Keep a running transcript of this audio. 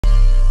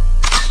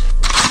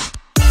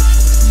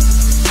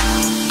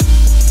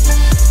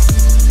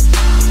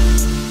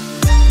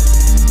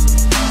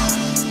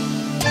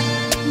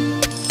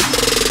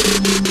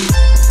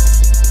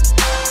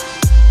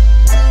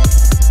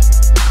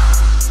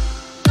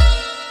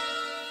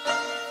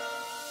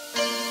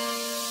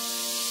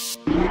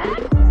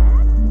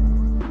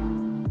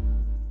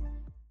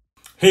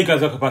Hey guys,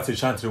 welcome back to the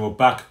channel. Today we're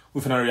back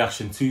with another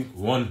reaction to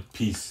One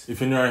Piece.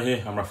 If you're new right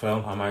here, I'm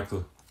Raphael, I'm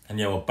Michael, and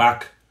yeah, we're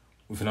back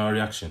with another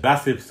reaction.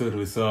 Last episode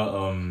we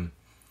saw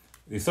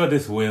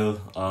this whale,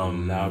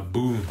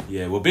 Laboon.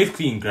 Yeah, we're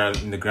basically in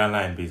the Grand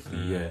Line,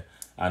 basically. Yeah,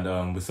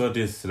 and we saw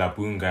this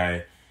Laboon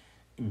guy,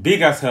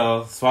 big as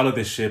hell, swallowed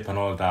the ship and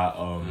all that.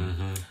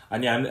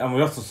 And yeah, and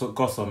we also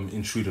got some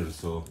intruders.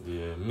 So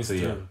yeah,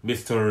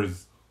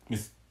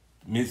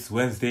 Miss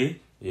Wednesday.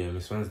 Yeah,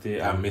 Miss Wednesday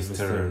and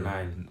Mr.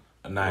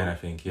 Nine, I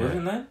think. Yeah, was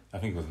it 9? I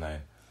think it was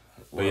 9.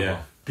 But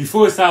yeah,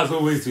 before we start, as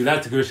always, we'd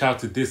like to give a shout out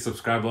to this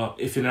subscriber.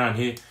 If you're not on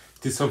here,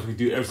 this is something we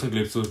do every single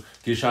episode.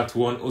 Give a shout out to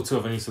 1 or 2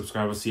 of any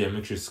subscribers. So yeah,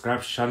 make sure you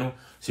subscribe to the channel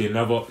so you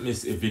never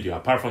miss a video.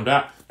 Apart from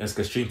that, let's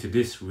get straight into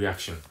this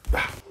reaction.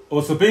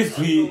 Also,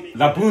 basically,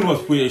 Laboon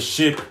was with a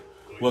ship,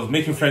 was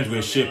making friends with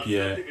a ship,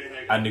 yeah,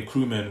 and the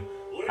crewmen,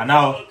 and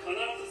now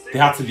they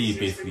have to leave,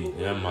 basically.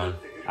 Yeah, man.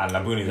 And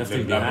Laboon is left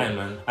behind,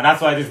 man. And that's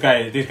why this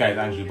guy is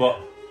angry. But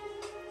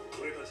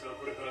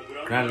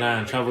Grand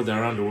Line traveled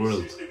around the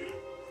world.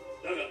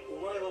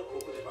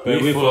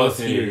 Wait for us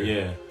here,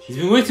 yeah. He's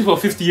been waiting for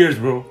 50 years,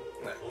 bro.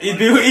 He's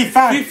been waiting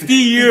 50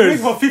 years.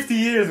 He's been waiting for 50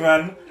 years,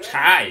 man.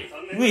 Chai.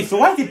 Wait, so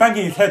why is he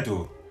banging his head,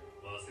 though?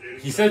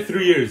 He said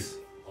 3 years.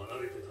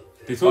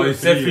 They told him he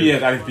said 3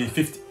 years and it's been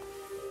 50.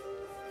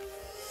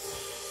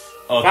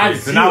 Okay,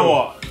 so now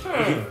what?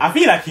 I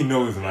feel like he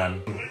knows,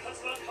 man.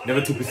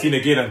 Never to be seen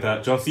again at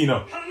that. John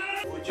Cena.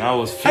 That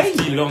was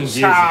 50 long years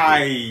ago.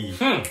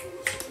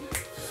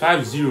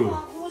 5-0.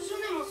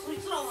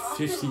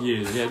 50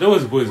 years. Yeah,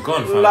 those boys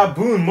gone, fam.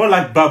 Laboon, more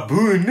like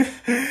baboon.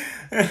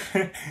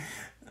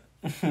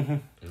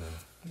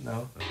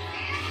 No.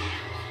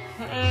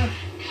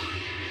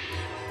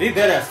 They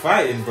dead ass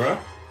fighting, bro.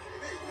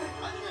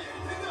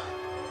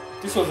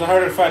 This was a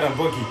harder fight than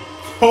Buggy.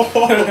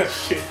 Oh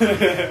shit.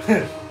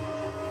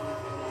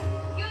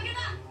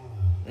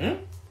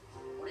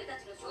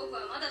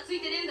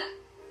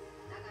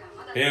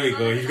 There we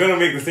go. He's gonna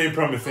make the same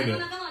promise,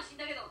 innit?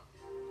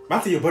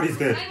 Matthew, your body's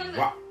dead.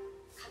 Wow.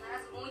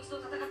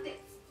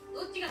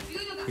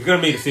 He's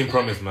gonna make the same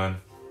promise, man.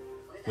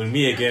 With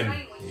me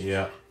again.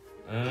 Yeah.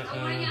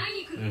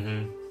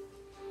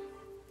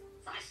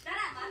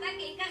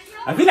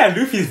 I feel like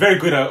Luffy is very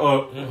good at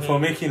for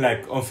making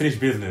like unfinished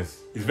business.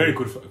 He's very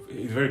good.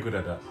 He's very good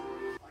at that.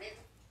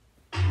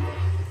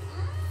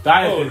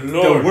 That is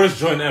the worst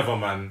joint ever,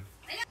 man.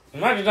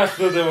 Imagine that's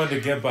still there when they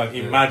get back.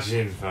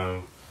 Imagine,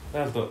 fam.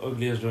 That's the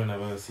ugliest joint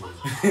I've ever seen.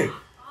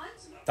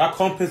 That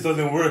compass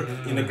doesn't work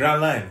in the Grand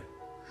Line.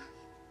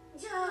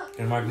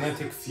 The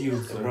magnetic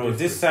fields, bro.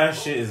 This sand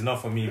shit is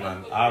not for me,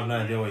 man. I have no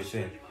idea what you're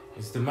saying.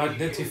 It's the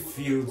magnetic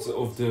fields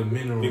of the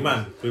minerals. Big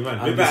man.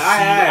 And the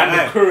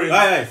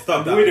current.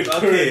 Stop that.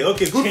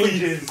 Okay.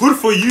 Good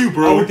for you,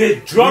 bro. With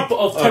the drop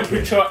of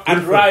temperature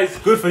and rise.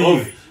 Good for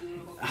you.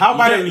 How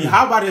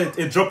about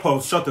a drop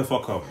of shut the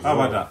fuck up? How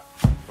about that?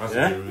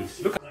 Yeah?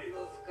 Look at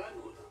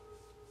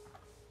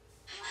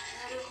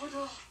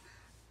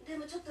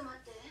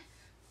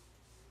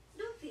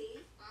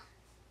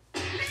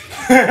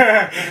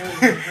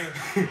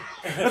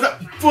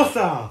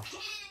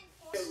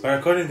By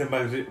recording the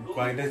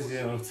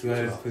magnetism of 2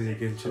 islands because you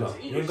get chill.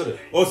 You ain't got it.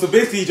 Oh, so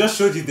basically he just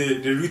showed you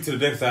the route to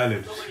the next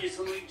island.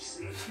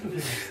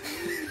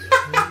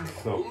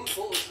 So,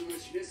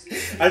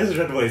 I just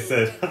read what he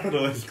said. I don't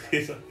know what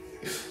he's saying.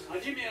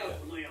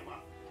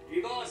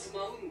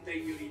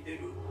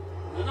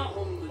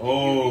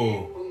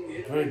 Oh,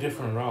 very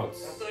different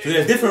routes. So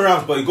there's different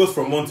routes, but it goes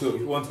from one to the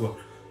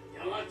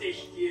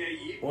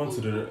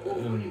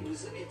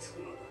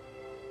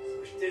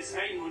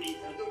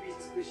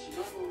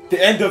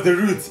the end of the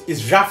route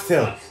is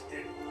Raphael.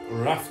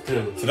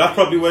 So that's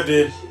probably where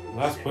the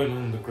last point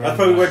on the ground. That's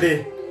probably where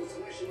they.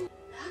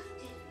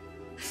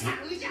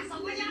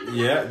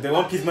 Yeah, the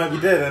One Piece might be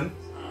there then.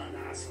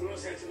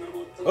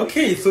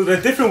 Okay, so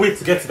there's different ways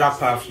to get to that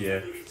path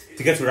here,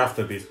 to get to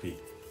Raphael basically.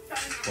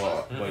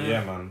 But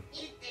yeah, man,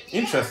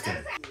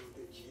 interesting.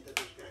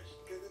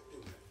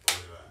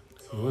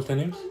 What's their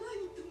names?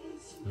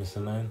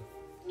 Mr. 9.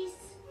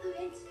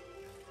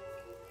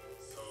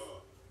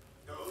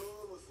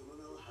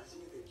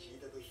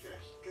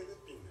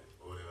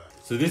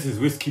 So this is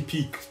Whiskey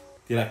Peak.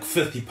 They're like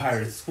filthy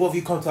pirates. What have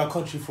you come to our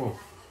country for?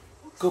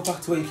 Go back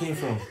to where you came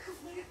from.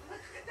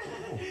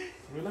 Oh,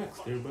 relax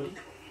there, buddy.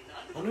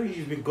 I know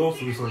you've been going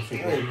through some shit.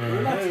 Hey, man.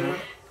 Relax, man.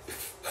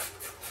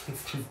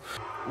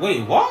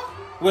 Wait, what?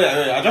 Wait,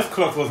 I just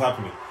clocked what's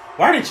happening.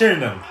 Why are they cheering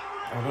them?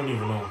 I don't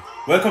even know.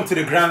 Welcome to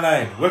the Grand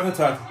Line. Welcome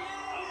to our...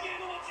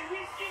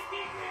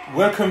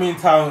 Welcome in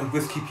town,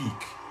 Whiskey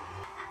Peak.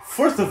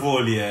 First of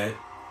all, yeah,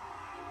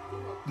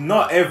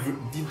 not every...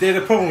 There's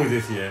a problem with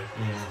this, yeah.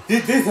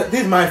 This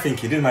is my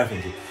thinking,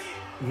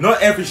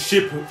 Not every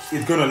ship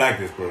is gonna like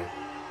this, bro.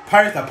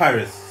 Pirates are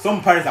pirates.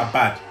 Some pirates are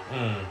bad.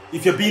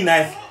 If you're being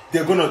nice,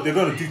 they're gonna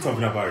do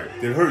something about it.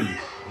 They'll hurt you.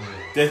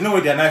 There's no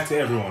way they're nice to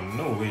everyone.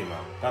 No way,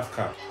 man. That's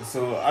cap.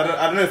 So I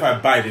don't know if I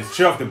buy this.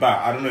 Straight off the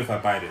bat, I don't know if I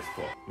buy this,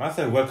 but man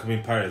said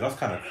welcoming pirates. That's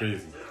kind of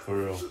crazy, for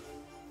real.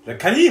 Like,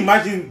 can you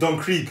imagine Don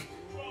Krieg?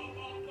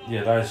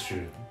 Yeah, that is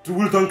true.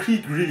 Will Don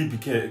Krieg really be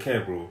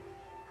care, bro?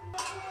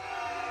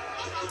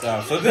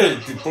 Yeah, so they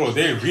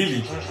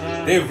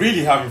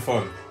really having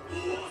fun.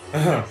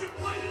 Yeah,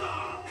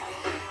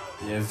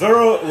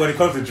 Zoro, when it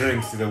comes to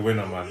drinks, is a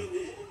winner, man.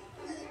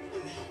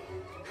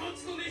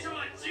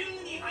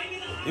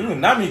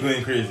 Even Nami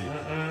going crazy.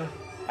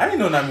 I didn't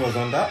know Nami was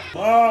on that.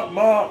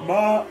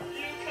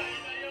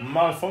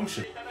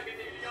 Malfunction.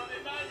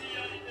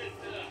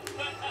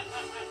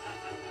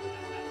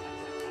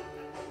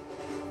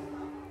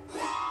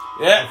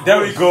 Yeah,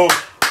 there we go.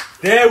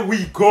 There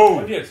we go.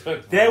 What do you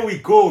expect? There we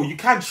go. You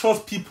can't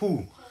trust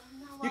people.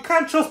 You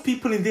can't trust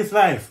people in this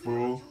life,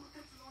 bro.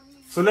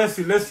 So let's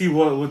see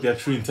what their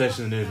true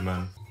intention is,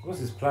 man. What's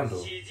his plan,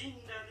 though?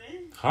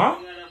 Huh?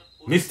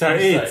 Mr.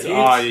 8.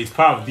 Ah, he's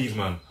part of these,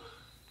 man.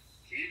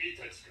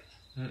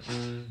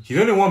 He's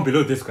only one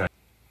below this guy.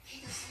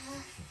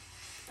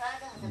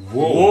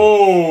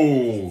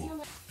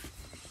 Whoa.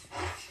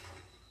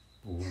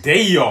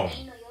 Damn.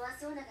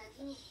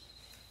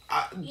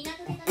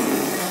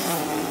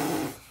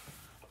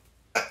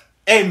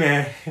 Hey,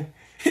 man.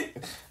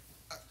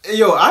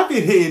 Yo, I've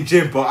been hitting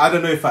gym, but I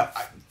don't know if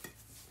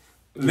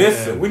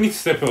listen, we need to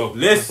step it up.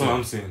 Listen. That's what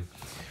I'm saying.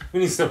 We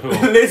need to step it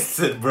up.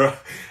 Listen, bro.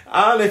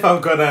 I don't know if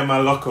I've got that in my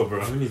locker,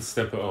 bro. We need to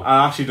step it up.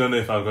 I actually don't know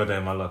if I've got that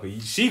in my locker.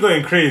 She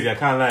going crazy, I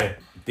can't lie.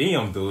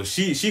 Damn, though.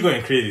 She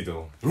going crazy,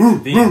 though.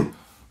 Damn.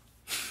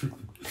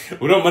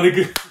 What up, my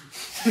nigga?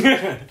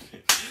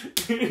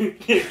 You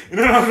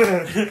know what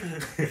I'm saying?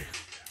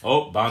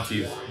 Oh,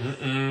 bounties.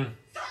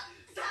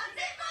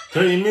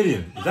 30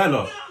 million. Is that a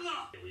lot?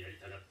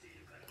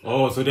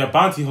 Oh, so they're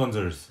bounty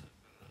hunters.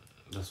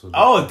 That's what.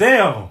 Oh,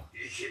 damn.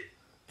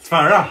 It's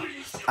fine, right?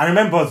 I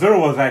remember Zoro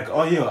was like,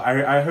 oh, yeah,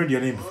 I heard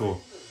your name before.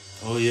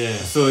 Oh, yeah.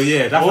 So,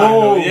 yeah, that's how I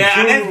know. Yeah,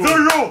 and then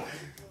Zoro.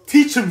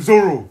 Teach him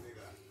Zoro.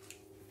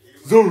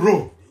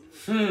 Zoro.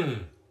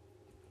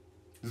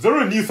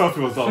 Zoro knew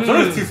something was up.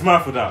 Zoro's too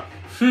smart for that.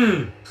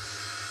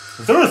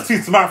 Zoro's too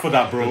smart for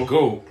that, bro.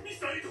 Go.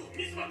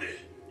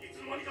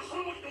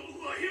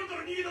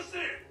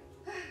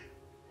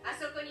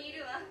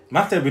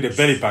 Master with the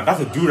belly band.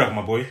 That's a durag,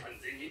 my boy.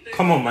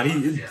 Come on, man.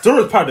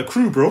 Zoro's part of the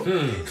crew, bro.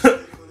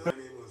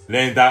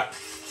 Learn that.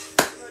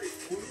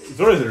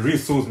 Zoro's a real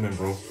swordsman,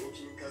 bro.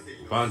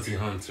 Bounty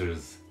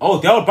hunters. Oh,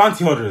 they're all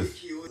bounty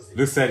hunters.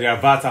 Looks like they're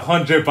about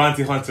 100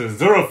 bounty hunters.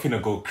 Zoro finna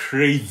go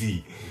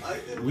crazy.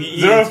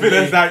 Zoro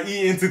finna start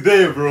eating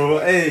today, bro.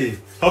 Hey,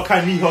 Hawk,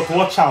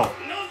 watch out.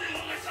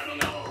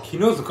 He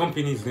knows the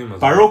company's name as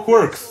Baroque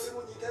Works.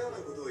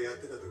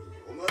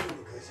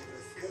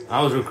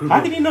 I was recruited.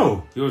 How did he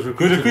know? He was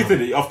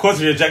recruited. Of course,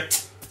 you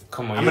reject.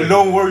 Come on, I'm a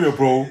lone warrior,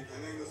 bro.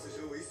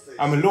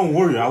 I'm a lone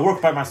warrior. I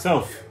work by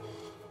myself.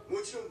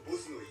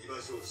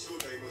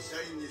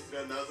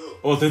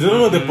 Oh, they don't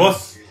know the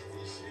boss,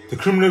 the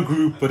criminal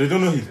group, but they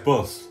don't know his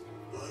boss.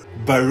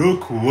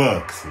 Baroque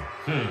Works.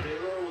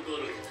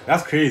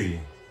 That's crazy.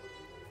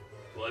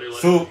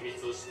 So,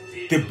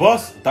 the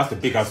boss, that's the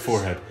big ass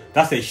forehead.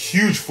 That's a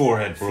huge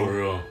forehead, bro. For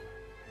real.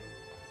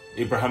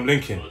 Abraham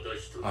Lincoln.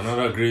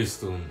 Another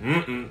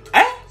gravestone.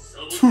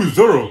 To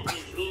Zoro.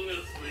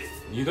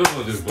 You don't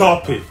know this.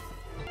 Stop it.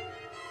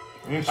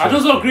 Are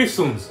those all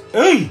gravestones?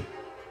 Hey,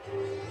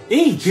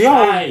 they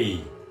are.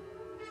 Aye.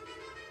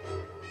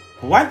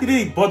 Why did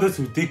they bother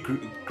to dig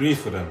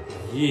graves for them?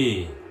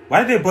 Yeah.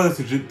 Why did they bother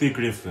to dig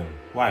graves for them?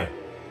 Why?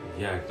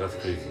 Yeah, that's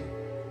crazy.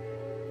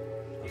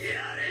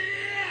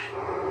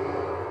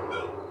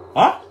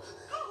 Huh?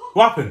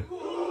 What happened?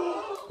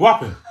 What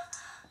happened?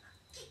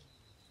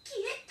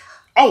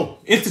 Oh,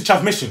 instant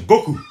transmission.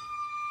 Goku.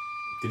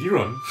 Did you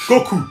run?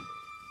 Goku.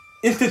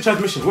 Instant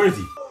transmission. Where is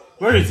he?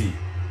 Where is he?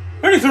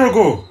 Where did Zoro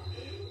go?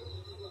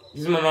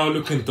 These men are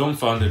looking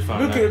dumbfounded,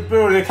 fam. Look at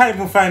bro, they can't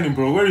even find him,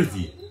 bro. Where is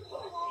he?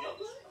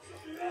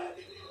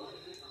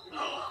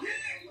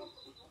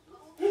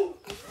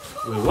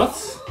 Wait, what?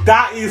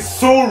 That is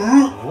so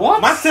rude.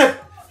 What? Man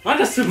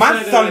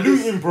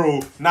saluting, like bro.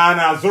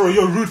 Nah, Zoro,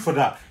 you're rude for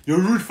that. You're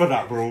rude for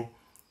that, bro.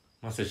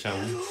 Man said, shall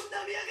we?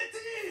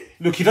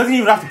 Look, he doesn't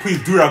even have to put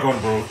his durag on,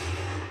 bro.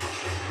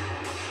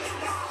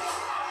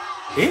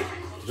 Eh?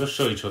 Just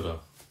show each other.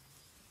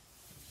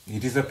 He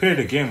disappeared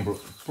again, bro.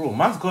 Bro,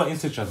 man's got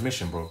instant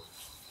transmission, bro.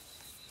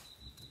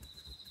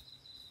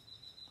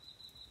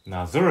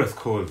 Nah, Zoro's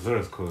cool.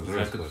 Zoro's cool.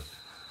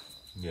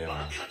 Yeah,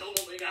 man.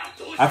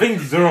 I think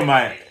Zoro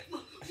might...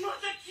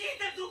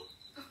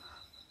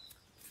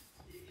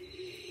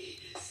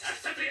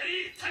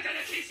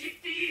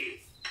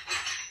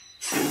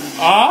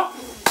 Ah?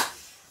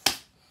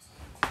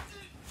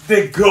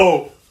 They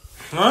go.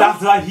 Huh?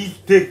 That's why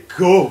they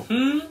go.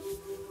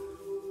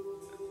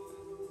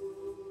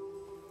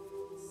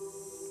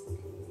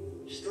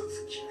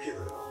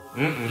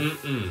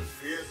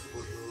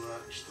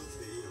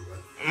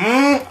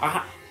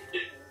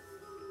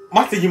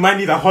 Master, you might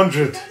need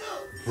 100.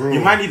 Bro.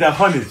 You might need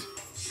 100.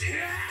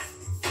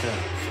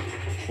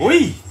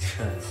 Oi!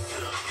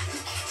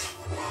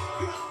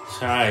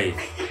 Chai.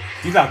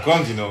 These are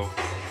guns, you know.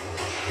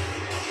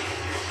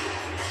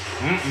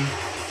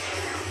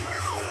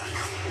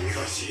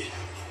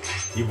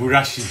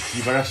 Ibarashi.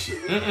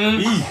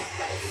 E.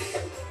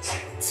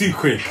 Too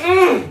quick.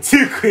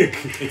 Too quick.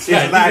 It's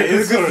like,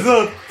 it's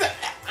good.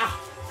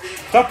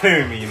 Stop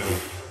playing with me, you know.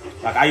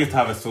 Like, I used to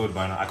have a sword,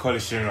 man. I call it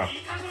Shinra.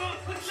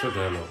 Shut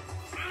the hell up.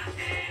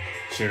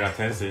 Shinra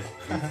Tensei.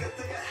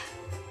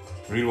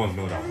 Really want to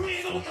know that one.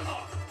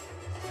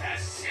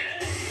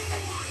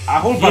 I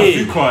hold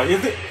bazooka.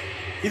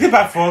 Is it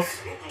by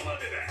force?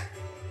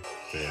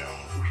 Damn.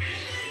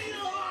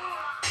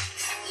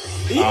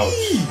 Ouch.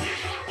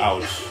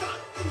 Ouch.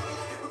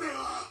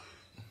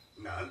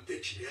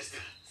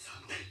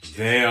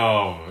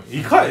 Damn.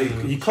 He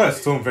cut his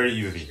stone very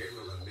easily.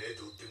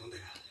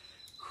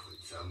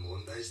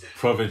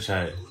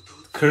 Provichai.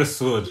 Curse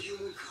sword.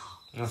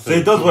 So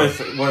it does what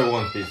it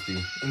wants,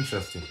 basically.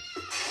 Interesting.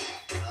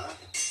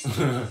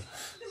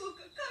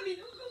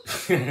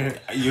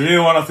 You really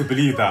want us to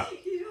believe that?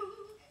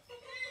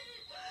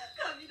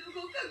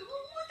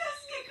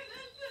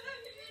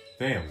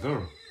 Damn,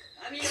 Zoro.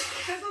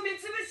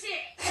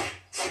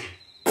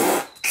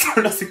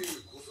 That's a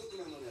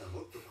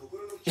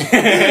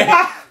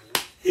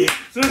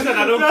So said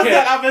I don't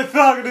care. I'm a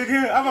thug,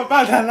 nigga. I'm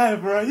about that life,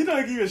 bro. You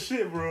don't give a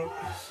shit, bro.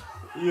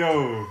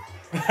 Yo,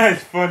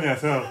 that's funny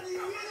as hell.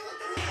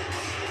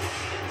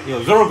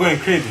 Yo, Zoro going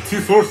crazy.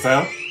 2 sword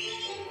style.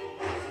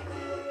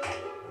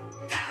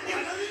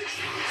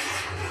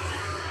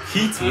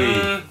 Heat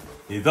wave.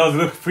 It does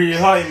look pretty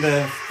hot in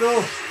there.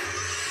 Still.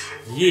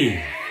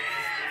 Yeah.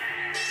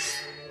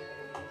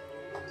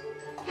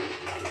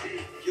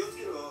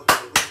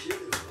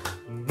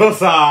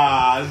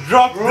 Bossa!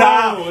 Drop Bro,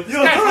 down! this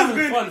Yo, guy's Zoro's having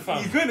going, fun, fam.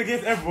 he's going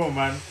against everyone,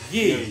 man.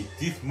 Yeah. Yo,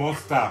 this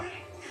monster.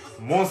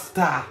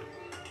 Monster.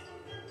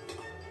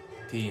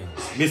 Damn.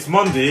 Miss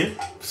Monday.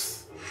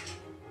 Psst,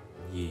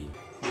 Yeah.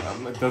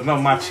 does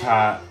not match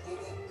her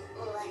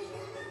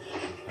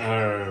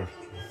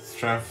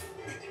strength,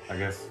 I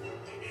guess.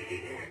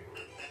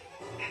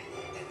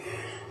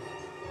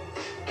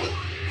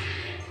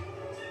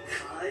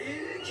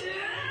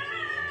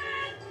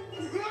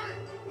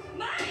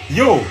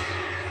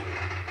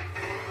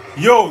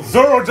 Yo,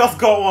 Zoro just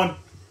got one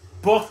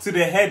buck to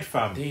the head,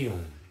 fam.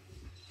 Damn.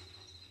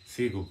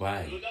 Say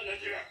goodbye.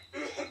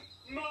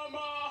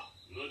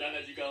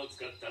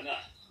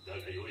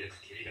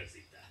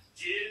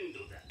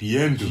 The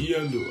end.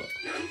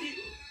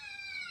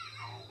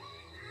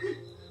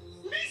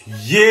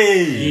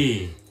 Yay!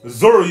 Yeah.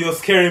 Zoro, you're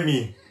scaring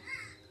me.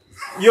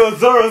 Yo,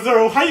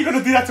 Zoro, how you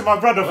gonna do that to my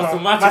brother, What's fam?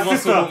 the matter, My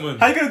what's sister. the woman?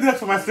 How you gonna do that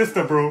to my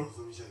sister, bro?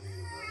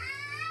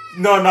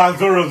 No,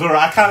 Zoro,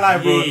 I can't lie,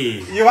 bro.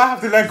 Yeah. You might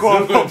have to let go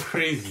Zoro of going him.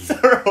 crazy.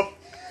 Zoro.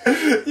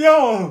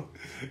 Yo,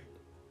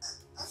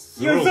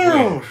 Zoro Zoro.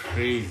 going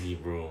crazy,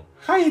 bro.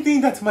 How you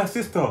doing that to my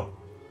sister?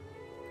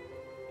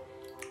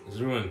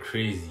 Zoro going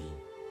crazy.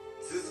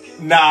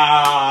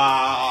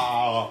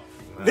 Nah.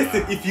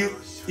 Listen, if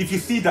you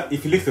see that,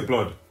 if you lick the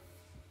blood.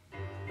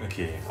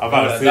 Okay, I'm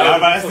about to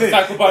say,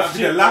 psychopath.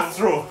 last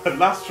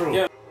straw.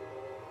 Yeah.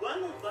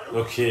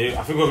 Okay,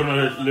 I think we're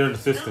gonna learn the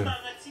system.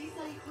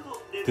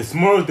 The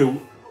smaller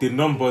the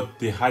number,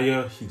 the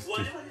higher his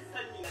stick.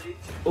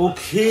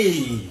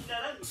 Okay,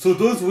 so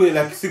those were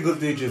like single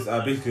digits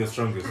are basically the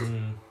strongest.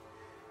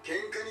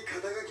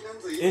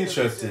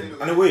 Interesting.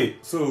 And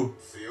wait, so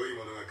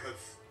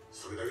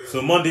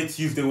Monday,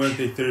 Tuesday,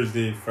 Wednesday,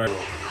 Thursday, Friday.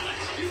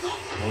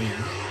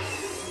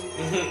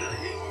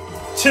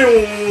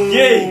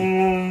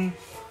 Yay!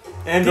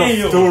 End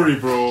of story,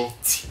 bro.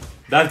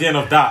 That's the end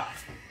of that.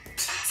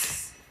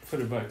 Put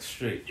it back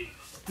straight.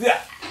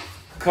 Yeah.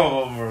 Come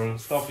on, bro.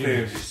 Stop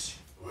playing.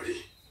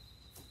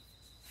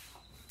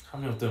 How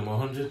many of them?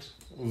 100?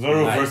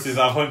 Zoro Nice. versus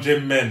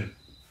 100 men.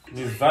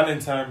 Miss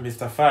Valentine,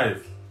 Mr.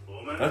 5.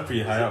 That's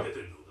pretty high up.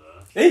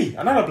 Hey,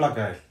 another black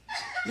guy.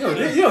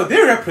 Yo,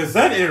 they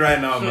represent it right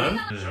now, man.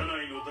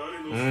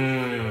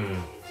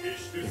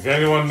 If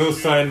anyone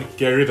knows sign,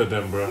 get rid of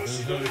them, bro.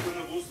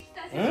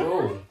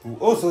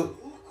 Oh, so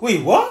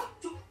wait, what?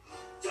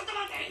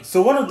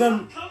 So one of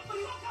them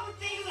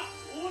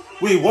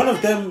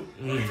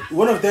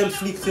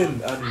sneaked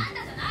in and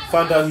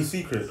found out his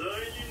secret.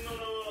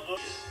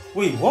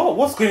 Wait, what?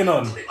 What's going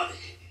on?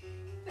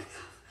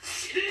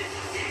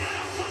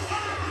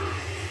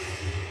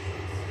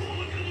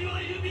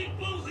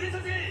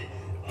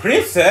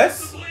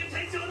 Princess?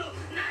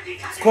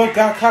 Squad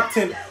guy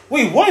captain.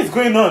 Wait, what is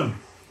going on?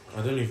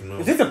 I don't even know.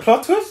 Is this a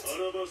plot twist?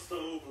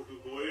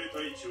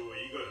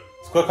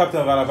 Squad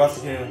captain of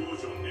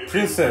Alabasta.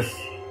 Princess.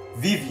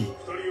 Vivi.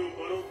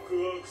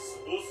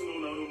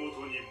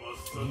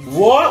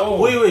 What?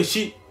 Oh. Wait,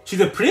 she's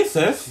a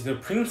princess? She's a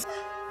prince?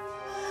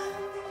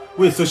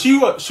 Wait, so she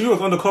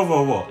was undercover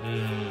or what?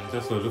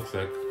 That's what it looks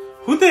like.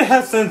 Who the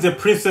hell sends a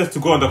princess to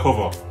go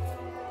undercover?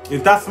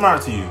 Is that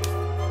smart to you?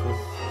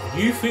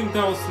 Do you think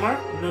that was smart?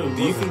 No.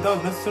 Do you think that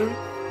was necessary?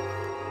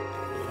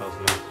 That was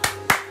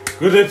nice.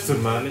 Good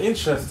episode, man.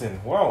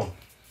 Interesting. Wow.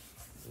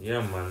 Yeah,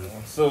 man.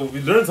 So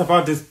we learned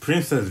about this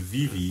princess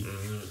Vivi,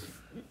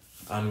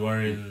 And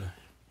we're in.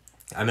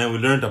 and then we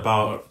learned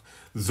about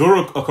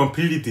Zoro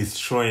completely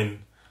destroying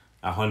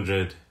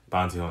 100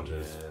 bounty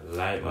hunters.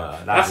 Light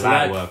work. That's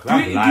light work. Do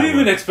you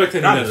even expect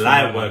any less?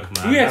 Light work,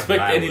 man. Do we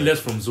expect any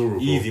less from Zoro? Bro?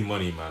 Easy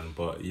money, man.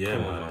 But yeah,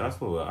 man,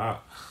 that's where we're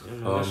at. Yeah,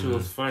 man, that shit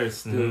was fire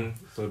still.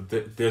 So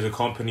there's a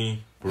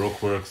company,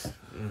 BAROQUE WORKS.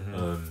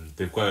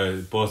 They've got a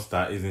boss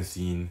that isn't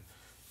seen.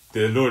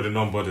 The lower the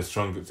number, the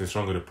stronger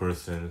the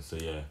person. So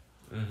yeah,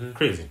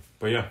 crazy.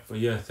 But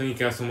yeah, thank you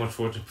guys so much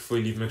for watching. Before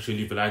you leave, make sure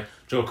you leave a like.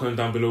 Drop a comment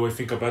down below what you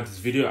think about this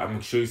video, and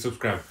make sure you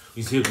subscribe.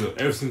 We see you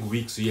every single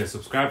week. So yeah,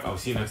 subscribe. I'll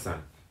see you next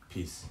time.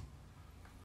 Peace.